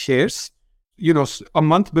trade shares, a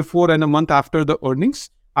month before and a month after the earnings,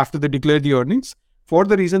 after they declare the earnings, for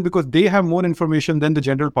the reason because they have more information than the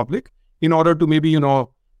general public in order to maybe,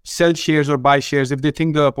 sell shares or buy shares if they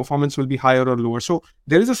think the performance will be higher or lower. So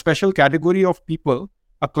there is a special category of people,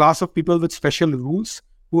 a class of people with special rules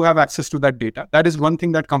who have access to that data. That is one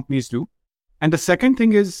thing that companies do. And the second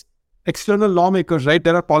thing is external lawmakers, right?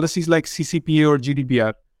 There are policies like CCPA or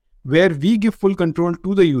GDPR, where we give full control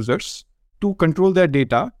to the users to control their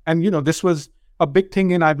data. And, this was a big thing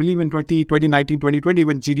in, I believe, in 2019, 2020,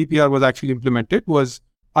 when GDPR was actually implemented, was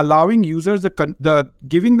allowing users,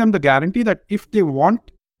 giving them the guarantee that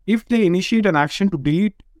if they initiate an action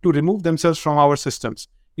to remove themselves from our systems,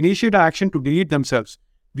 initiate an action to delete themselves,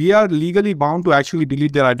 we are legally bound to actually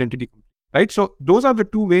delete their identity, right? So those are the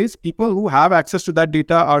two ways. People who have access to that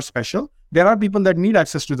data are special. There are people that need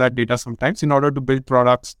access to that data sometimes in order to build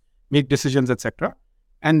products, make decisions, etc.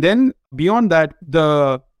 And then beyond that,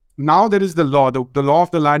 now there is the law. The law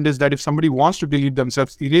of the land is that if somebody wants to delete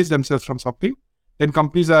themselves, erase themselves from something, then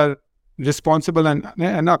companies are responsible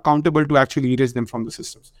and accountable to actually erase them from the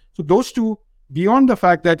systems. So those two, beyond the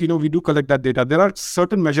fact that, we do collect that data, there are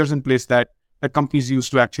certain measures in place that companies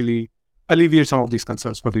use to actually alleviate some of these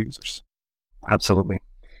concerns for the users. Absolutely.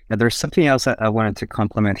 And there's something else that I wanted to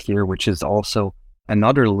complement here, which is also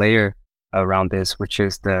another layer around this, which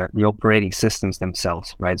is the operating systems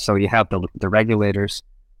themselves, right? So you have the regulators,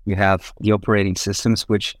 you have the operating systems,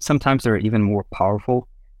 which sometimes are even more powerful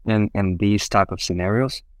in these type of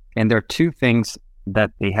scenarios. And there are two things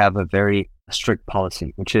that they have a very strict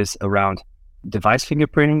policy, which is around device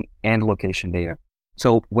fingerprinting and location data.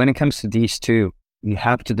 So when it comes to these two, you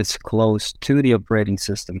have to disclose to the operating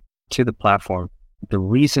system, to the platform, the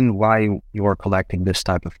reason why you are collecting this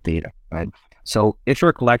type of data, right? So if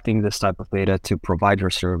you're collecting this type of data to provide your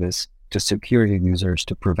service, to secure your users,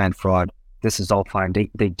 to prevent fraud, this is all fine.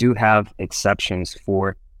 They do have exceptions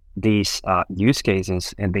for these use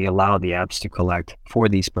cases, and they allow the apps to collect for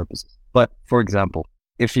these purposes. But for example,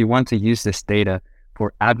 if you want to use this data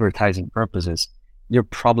for advertising purposes, you're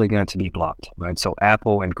probably going to be blocked, right? So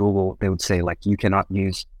Apple and Google, they would say like, you cannot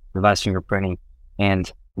use device fingerprinting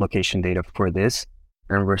and location data for this.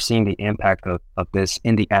 And we're seeing the impact of this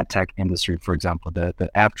in the ad tech industry. For example,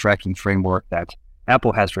 the app tracking framework that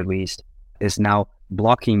Apple has released is now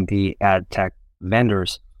blocking the ad tech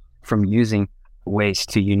vendors from using ways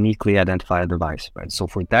to uniquely identify a device, right? So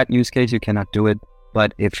for that use case, you cannot do it.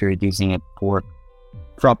 But if you're using it for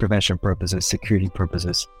fraud prevention purposes, security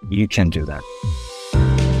purposes, you can do that.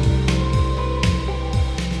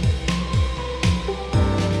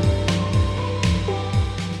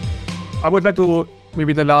 I would like to,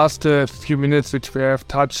 maybe the last few minutes which we have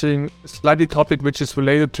touching, slightly topic which is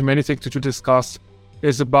related to many things that you discussed,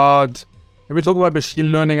 is about, when we talk about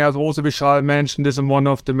machine learning, as also Vishal mentioned this in one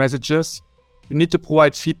of the messages, you need to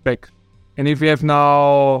provide feedback. And if we have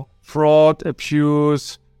now fraud,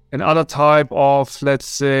 abuse, and other type of, let's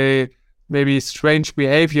say, maybe strange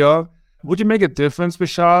behavior, would you make a difference,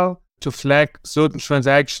 Vishal, to flag certain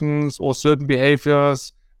transactions or certain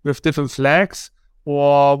behaviors with different flags?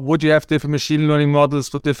 Or would you have different machine learning models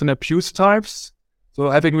for different abuse types?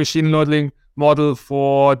 So having a machine learning model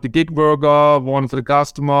for the gig worker, one for the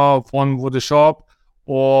customer, one for the shop,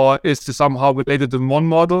 or is this somehow related to one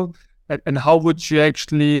model? And how would you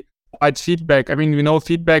actually provide feedback? I mean, we know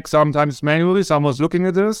feedback sometimes manually, someone's looking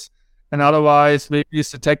at this, and otherwise maybe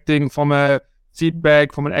it's detecting from a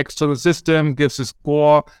feedback from an external system, gives a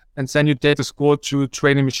score, and then you take the score to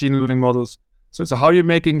training machine learning models. So how are you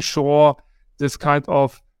making sure this kind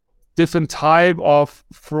of different type of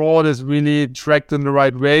fraud is really tracked in the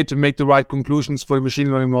right way to make the right conclusions for the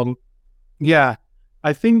machine learning model? Yeah.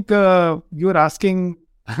 I think you're asking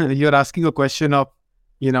a question of,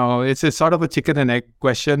 it's a sort of a chicken and egg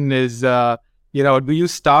question. Is do you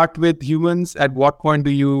start with humans? At what point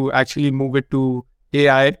do you actually move it to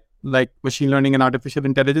AI, like machine learning and artificial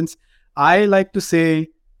intelligence? I like to say,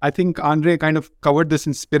 I think Andre kind of covered this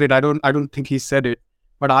in spirit. I don't think he said it,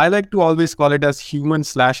 but I like to always call it as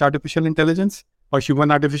human/artificial intelligence or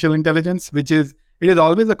human artificial intelligence, it is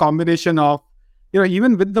always a combination of,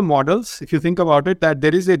 even with the models, if you think about it, that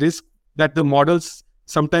there is a risk that the models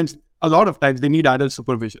a lot of times they need adult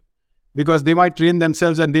supervision, because they might train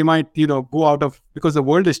themselves and they might, go out of, because the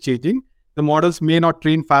world is changing. The models may not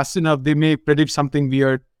train fast enough. They may predict something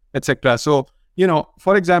weird, etc. So,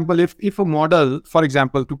 for example, if a model, for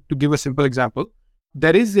example, to give a simple example,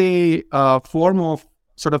 there is a form of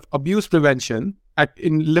sort of abuse prevention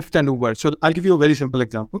in Lyft and Uber. So I'll give you a very simple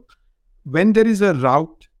example. When there is a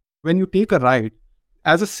route, when you take a ride,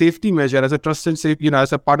 as a safety measure, as a trust and safety,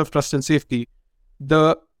 as a part of trust and safety,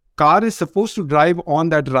 the car is supposed to drive on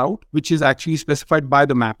that route, which is actually specified by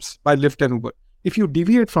the maps, by Lyft and Uber. If you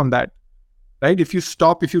deviate from that, right? If you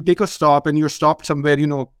take a stop and you're stopped somewhere,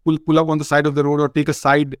 pull up on the side of the road or take a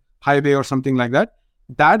side highway or something like that,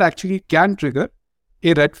 that actually can trigger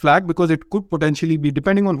a red flag, because it could potentially be,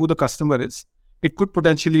 depending on who the customer is, it could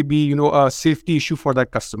potentially be, a safety issue for that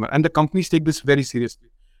customer. And the companies take this very seriously,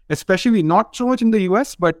 especially not so much in the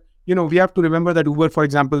US, but, we have to remember that Uber, for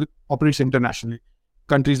example, operates internationally.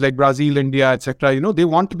 Countries like Brazil, India, etc., they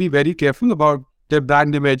want to be very careful about their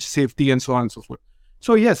brand image, safety, and so on and so forth.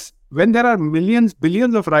 So yes, when there are millions,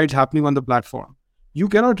 billions of rides happening on the platform, you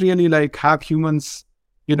cannot really have humans,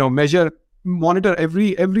 monitor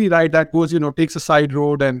every ride that goes, takes a side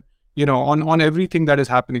road and, on everything that is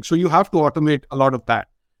happening. So you have to automate a lot of that.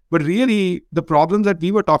 But really, the problems that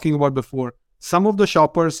we were talking about before, some of the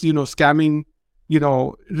shoppers, scamming,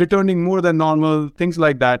 returning more than normal, things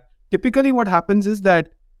like that. Typically what happens is that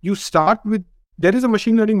you start with, there is a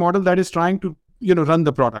machine learning model that is trying to, run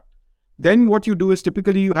the product. Then what you do is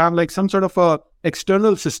typically you have some sort of a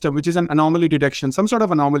external system, which is an anomaly detection, some sort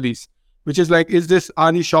of anomalies, which is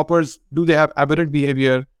are these shoppers, do they have aberrant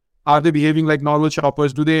behavior? Are they behaving like normal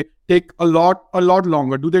shoppers? Do they take a lot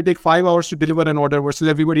longer? Do they take 5 hours to deliver an order versus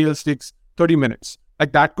everybody else takes 30 minutes?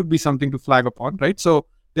 That could be something to flag upon, right? So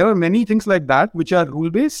there are many things like that, which are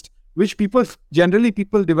rule-based, which people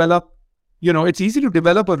develop. It's easy to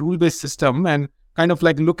develop a rule-based system and kind of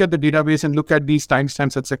look at the database and look at these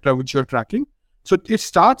timestamps, etc., which you're tracking. So it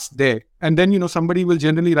starts there. And then, somebody will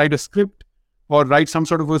generally write a script or write some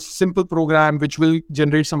sort of a simple program which will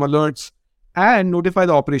generate some alerts and notify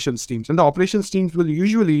the operations teams. And the operations teams will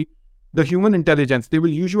usually, the human intelligence, they will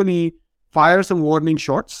usually fire some warning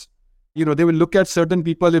shots. They will look at certain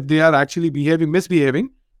people. If they are actually misbehaving,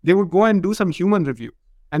 they would go and do some human review.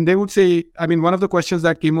 And they would say, one of the questions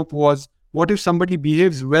that came up was, what if somebody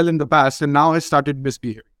behaves well in the past and now has started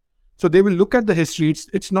misbehaving? So they will look at the history.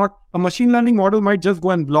 It's not, a machine learning model might just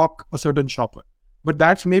go and block a certain shopper. But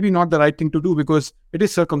that's maybe not the right thing to do, because it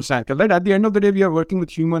is circumstantial, right? At the end of the day, we are working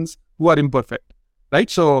with humans who are imperfect, right?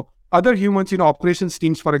 So other humans, operations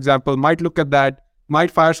teams, for example, might look at that,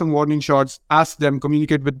 might fire some warning shots, ask them,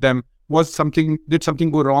 communicate with them. Did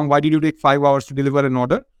something go wrong? Why did you take 5 hours to deliver an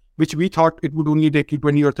order, which we thought it would only take you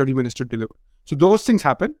 20 or 30 minutes to deliver? So those things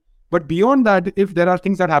happen. But beyond that, if there are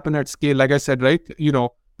things that happen at scale, like I said, right,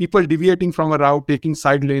 people deviating from a route, taking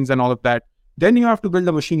side lanes and all of that, then you have to build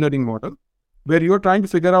a machine learning model where you're trying to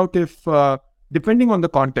figure out if, depending on the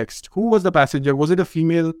context, who was the passenger? Was it a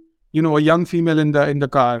female, a young female in the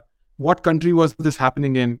car? What country was this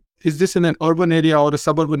happening in? Is this in an urban area or a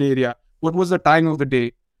suburban area? What was the time of the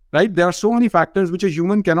day, right? There are so many factors which a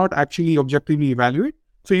human cannot actually objectively evaluate.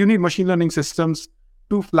 So you need machine learning systems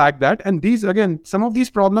to flag that. And these, again, some of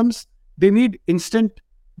these problems, they need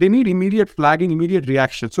immediate flagging, immediate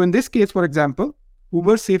reaction. So in this case, for example,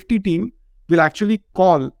 Uber's safety team will actually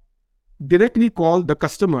directly call the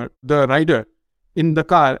customer, the rider in the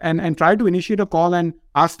car, and try to initiate a call and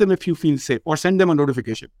ask them if you feel safe, or send them a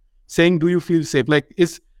notification saying, do you feel safe?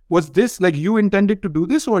 Was this you intended to do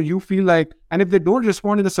this, or you feel and if they don't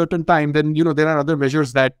respond in a certain time, then, there are other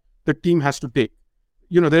measures that the team has to take.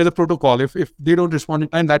 There is a protocol. If they don't respond in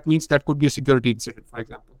time, that means that could be a security incident, for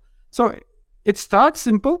example. So it starts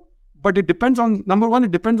simple, but it depends on, number one,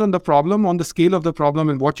 it depends on the problem, on the scale of the problem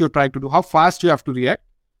and what you're trying to do, how fast you have to react.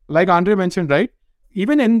 Like Andre mentioned, right?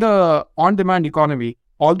 Even in the on-demand economy,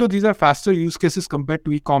 although these are faster use cases compared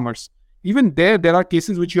to e-commerce, even there are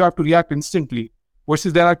cases which you have to react instantly,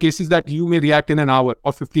 versus there are cases that you may react in an hour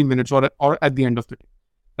or 15 minutes or at the end of the day,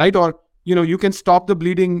 right? Or, you can stop the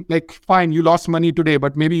bleeding, fine, you lost money today,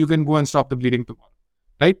 but maybe you can go and stop the bleeding tomorrow,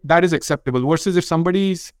 right? That is acceptable. Versus if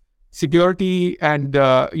somebody's security and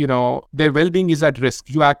their well-being is at risk,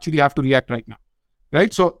 you actually have to react right now,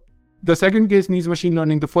 right? So the second case needs machine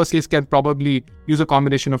learning. The first case can probably use a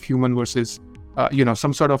combination of human versus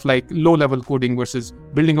some sort of like low-level coding versus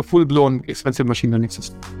building a full-blown expensive machine learning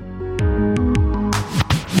system.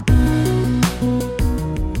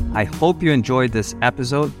 I hope you enjoyed this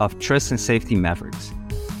episode of Trust and Safety Mavericks.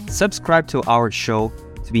 Subscribe to our show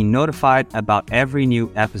to be notified about every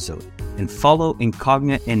new episode, and follow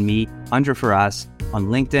Incognia and me, Andre Faraz, on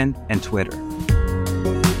LinkedIn and Twitter.